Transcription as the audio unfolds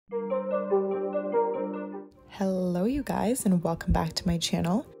you guys, and welcome back to my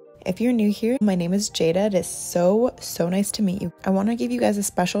channel. If you're new here, my name is Jada. It is so nice to meet you. I want to give you guys a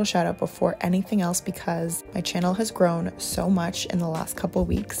special shout out before anything else because my channel has grown so much in the last couple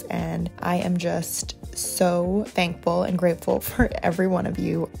weeks and I am just so thankful and grateful for every one of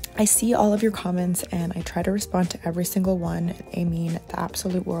you. I see all of your comments and I try to respond to every single one. They mean the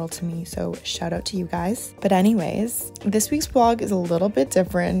absolute world to me, so shout out to you guys. But anyways, this week's vlog is a little bit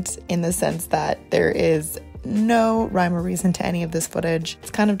different in the sense that there is no rhyme or reason to any of this footage. It's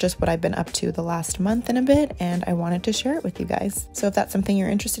kind of just what I've been up to the last month and a bit, and I wanted to share it with you guys. So if that's something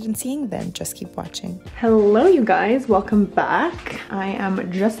you're interested in seeing, then just keep watching. Hello you guys, welcome back. I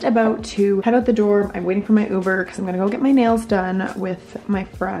am just about to head out the door. I'm waiting for my Uber because I'm gonna go get my nails done with my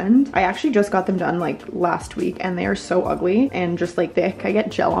friend. I actually just got them done like last week and they are so ugly and just like thick. I get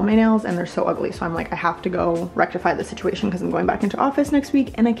gel on my nails and they're so ugly, so I'm like, I have to go rectify the situation because I'm going back into office next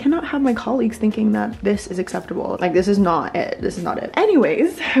week and I cannot have my colleagues thinking that this is acceptable. Like, this is not it. This is not it.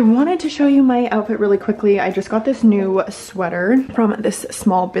 Anyways, I wanted to show you my outfit really quickly. I just got this new sweater from this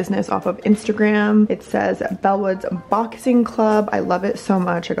small business off of Instagram. It says Bellwood's Boxing Club. I love it so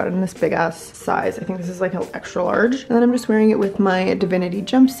much. I got it in this big ass size. I think this is like an extra large. And then I'm just wearing it with my Divinity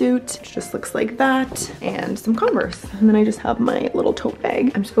jumpsuit, which just looks like that, and some Converse. And then I just have my little tote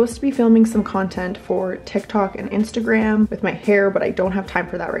bag. I'm supposed to be filming some content for TikTok and Instagram with my hair, but I don't have time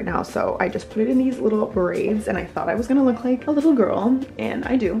for that right now. So I just put it in these little braids and I thought I was gonna look like a little girl, and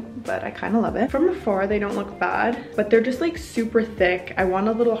I do, but I kind of love it. From afar they don't look bad, but they're just like super thick. I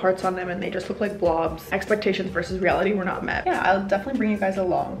wanted little hearts on them and they just look like blobs. Expectations versus reality were not met. Yeah, I'll definitely bring you guys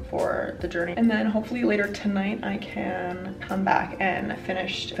along for the journey, and then hopefully later tonight I can come back and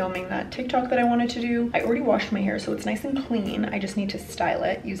finish filming that TikTok that I wanted to do. I already washed my hair so it's nice and clean. I just need to style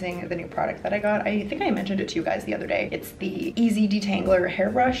it using the new product that I got. I think I mentioned it to you guys the other day. It's the Easy Detangler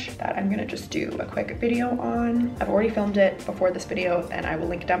hairbrush that I'm gonna just do a quick video on. I've already filmed it before this video and I will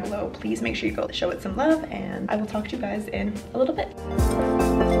link it down below. Please make sure you go show it some love, and I will talk to you guys in a little bit.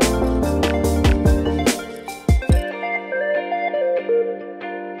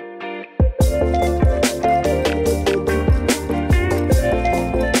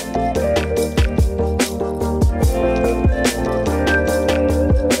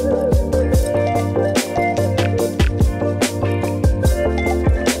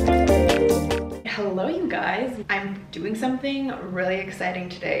 Something really exciting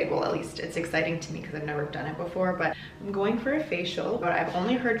today. Well, at least it's exciting to me because I've never done it before, but I'm going for a facial. But I've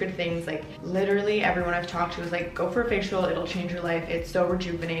only heard good things. Like, literally everyone I've talked to is like, go for a facial, it'll change your life. It's so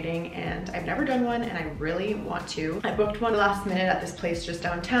rejuvenating, and I've never done one and I really want to. I booked one last minute at this place just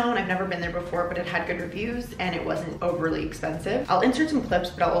downtown. I've never been there before, but it had good reviews and it wasn't overly expensive. I'll insert some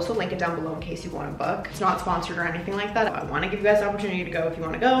clips, but I'll also link it down below in case you want to book. It's not sponsored or anything like that. I want to give you guys the opportunity to go if you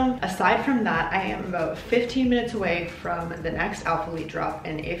want to go. Aside from that, I am about 15 minutes away from the next Alpha Lead drop,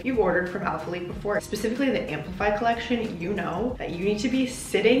 and if you've ordered from Alpha Lead before, specifically the Amplify collection, you know that you need to be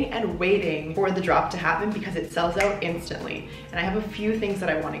sitting and waiting for the drop to happen because it sells out instantly. And I have a few things that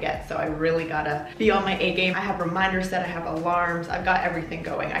I want to get, so I really gotta be on my A game. I have reminders set, I have alarms, I've got everything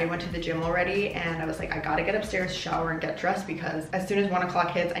going. I went to the gym already and I was like, I gotta get upstairs, shower, and get dressed because as soon as 1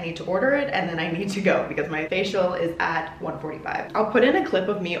 o'clock hits, I need to order it and then I need to go because my facial is at 1:45. I'll put in a clip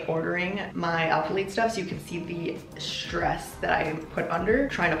of me ordering my Alpha Lead stuff so you can see the stress that I put under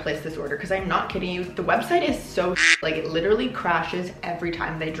trying to place this order, because I'm not kidding you, the website is so like, it literally crashes every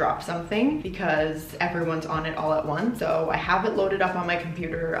time they drop something because everyone's on it all at once. So I have it loaded up on my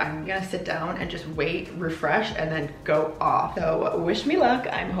computer. I'm gonna sit down and just wait, refresh, and then go off. So wish me luck.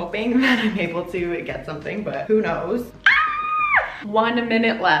 I'm hoping that I'm able to get something, but who knows. 1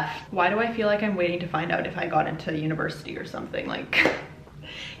 minute left. Why do I feel like I'm waiting to find out if I got into university or something? Like,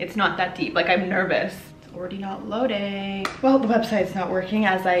 it's not that deep. Like, I'm nervous. Already not loading. Well, the website's not working,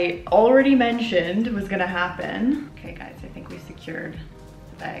 as I already mentioned was gonna happen. Okay guys, I think we secured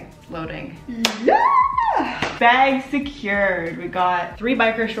the bag. Loading. Yeah! Bag secured. We got 3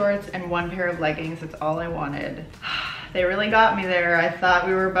 biker shorts and 1 pair of leggings. That's all I wanted. They really got me there. I thought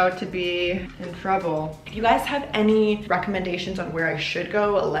we were about to be in trouble. If you guys have any recommendations on where I should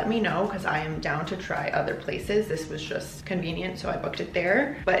go, let me know because I am down to try other places. This was just convenient, so I booked it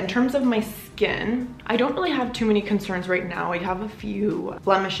there. But in terms of my skin, I don't really have too many concerns right now. I have a few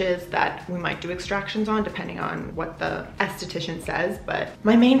blemishes that we might do extractions on depending on what the esthetician says. But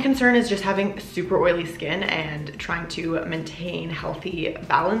my main concern is just having super oily skin and trying to maintain healthy,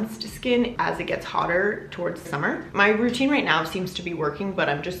 balanced skin as it gets hotter towards summer. My routine right now seems to be working, but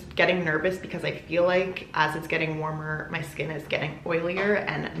I'm just getting nervous because I feel like as it's getting warmer, my skin is getting oilier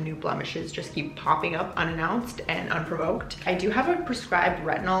and new blemishes just keep popping up unannounced and unprovoked. I do have a prescribed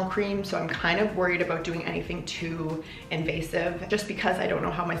retinol cream, so I'm kind of worried about doing anything too invasive just because I don't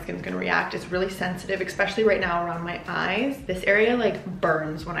know how my skin's gonna react. It's really sensitive, especially right now around my eyes. This area like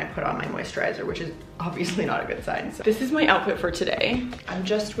burns when I put on my moisturizer, which is obviously not a good sign. So this is my outfit for today. I'm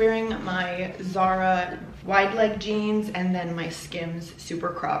just wearing my Zara wide leg jeans and then my Skims super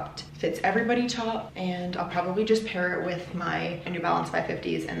cropped fits everybody top, and I'll probably just pair it with my New Balance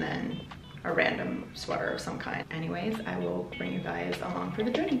 550s and then a random sweater of some kind. Anyways, I will bring you guys along for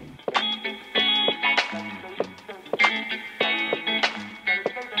the journey.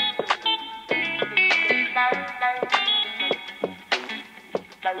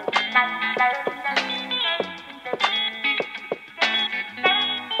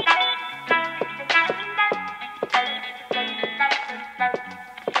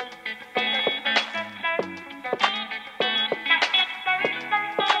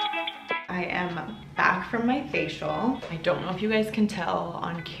 From my facial. I don't know if you guys can tell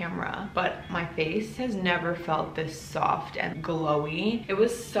on camera, but my face has never felt this soft and glowy. It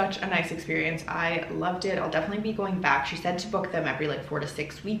was such a nice experience. I loved it. I'll definitely be going back. She said to book them every like 4 to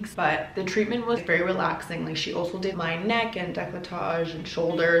 6 weeks, but the treatment was very relaxing. Like she also did my neck and décolletage and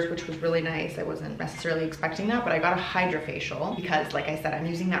shoulders, which was really nice. I wasn't necessarily expecting that, but I got a hydrofacial because like I said, I'm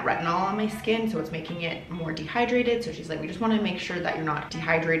using that retinol on my skin, so it's making it more dehydrated. So she's like, we just want to make sure that you're not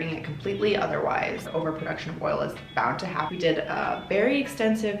dehydrating it completely, otherwise overproduction of oil is bound to happen. We did a very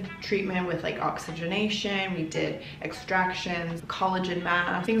extensive treatment with like oxygenation, we did extractions, collagen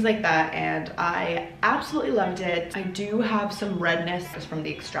masks, things like that, and I absolutely loved it. I do have some redness from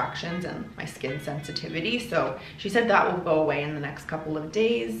the extractions and my skin sensitivity, so she said that will go away in the next couple of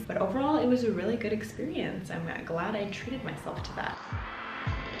days, but overall it was a really good experience. I'm glad I treated myself to that.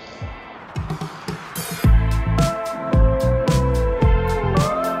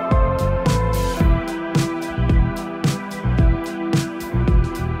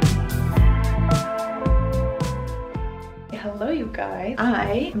 Hello you guys.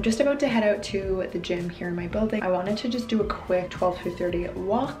 I am just about to head out to the gym here in my building. I wanted to just do a quick 12 to 30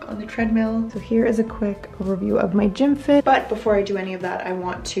 walk on the treadmill. So here is a quick overview of my gym fit. But before I do any of that, I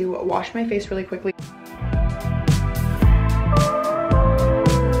want to wash my face really quickly.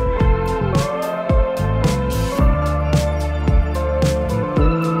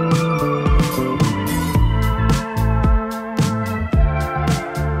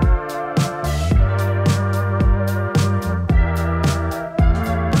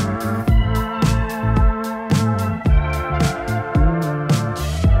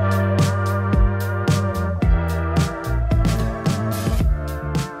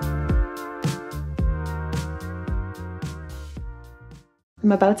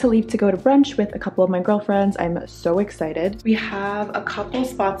 I'm about to leave to go to brunch with a couple of my girlfriends. I'm so excited. We have a couple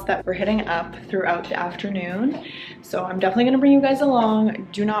spots that we're hitting up throughout the afternoon, so I'm definitely gonna bring you guys along.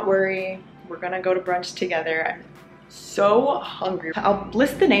 Do not worry, we're gonna go to brunch together. I'm so hungry. I'll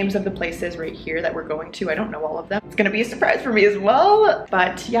list the names of the places right here that we're going to. I don't know all of them. It's gonna be a surprise for me as well.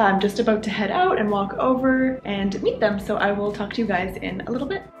 But yeah, I'm just about to head out and walk over and meet them, so I will talk to you guys in a little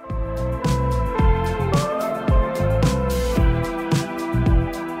bit.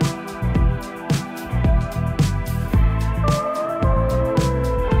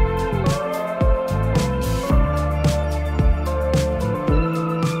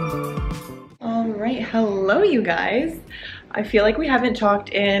 Hello you guys. I feel like we haven't talked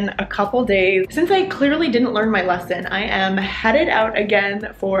in a couple days. Since I clearly didn't learn my lesson, I am headed out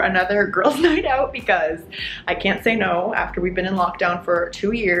again for another girls' night out because I can't say no after we've been in lockdown for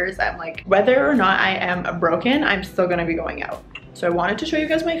 2 years. I'm like, whether or not I am broken, I'm still gonna be going out. So I wanted to show you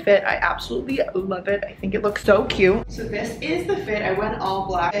guys my fit. I absolutely love it. I think it looks so cute. So this is the fit. I went all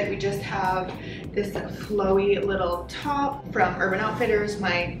black. We just have this flowy little top from Urban Outfitters,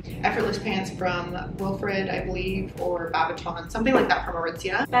 my effortless pants from Wilfred, I believe, or Babaton, something like that from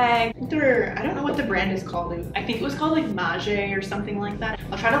Aritzia. Bag. I don't know what the brand is called. I think it was called like Mage or something like that.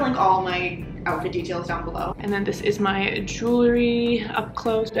 I'll try to link all my outfit details down below. And then this is my jewelry up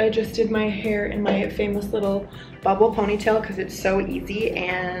close. I just did my hair in my famous little bubble ponytail because it's so easy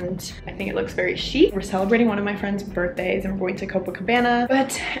and I think it looks very chic. We're celebrating one of my friend's birthdays and we're going to Copacabana.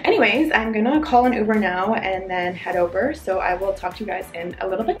 But anyways, I'm gonna call an Uber now and then head over. So I will talk to you guys in a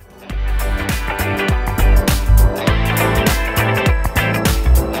little bit.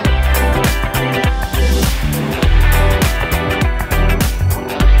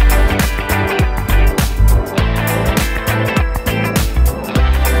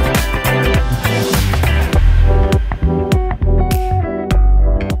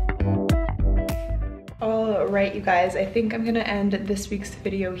 I think I'm gonna end this week's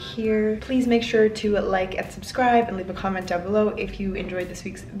video here. Please make sure to like and subscribe and leave a comment down below if you enjoyed this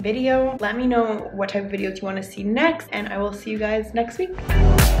week's video. Let me know what type of videos you want to see next, and I will see you guys next week.